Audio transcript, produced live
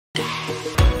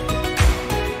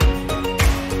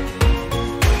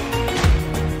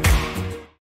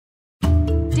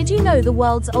Did you know the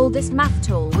world's oldest math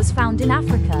tool was found in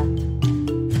Africa?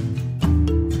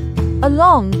 A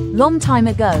long time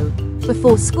ago,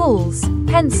 before schools,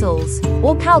 pencils,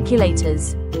 or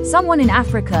calculators, someone in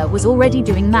Africa was already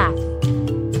doing math.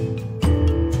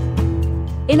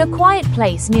 In a quiet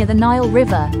place near the Nile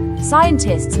River,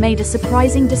 scientists made a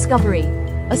surprising discovery: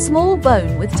 a small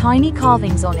bone with tiny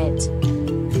carvings on it.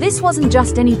 This wasn't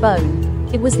just any bone,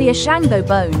 it was the Ashango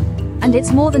bone, and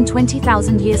it's more than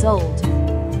 20,000 years old.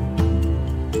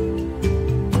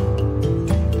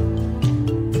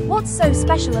 What's so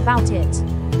special about it?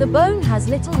 The bone has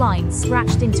little lines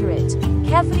scratched into it,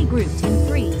 carefully grouped in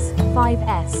 3s,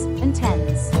 5s, and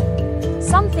 10s.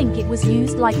 Some think it was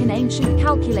used like an ancient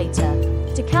calculator,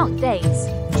 to count days,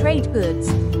 trade goods,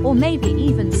 or maybe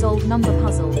even solve number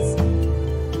puzzles.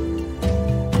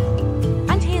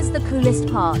 And here's the coolest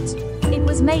part: it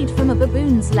was made from a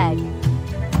baboon's leg.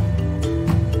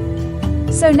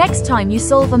 So next time you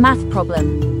solve a math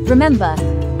problem, remember,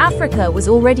 Africa was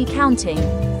already counting,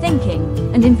 thinking,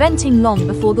 and inventing long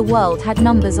before the world had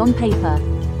numbers on paper.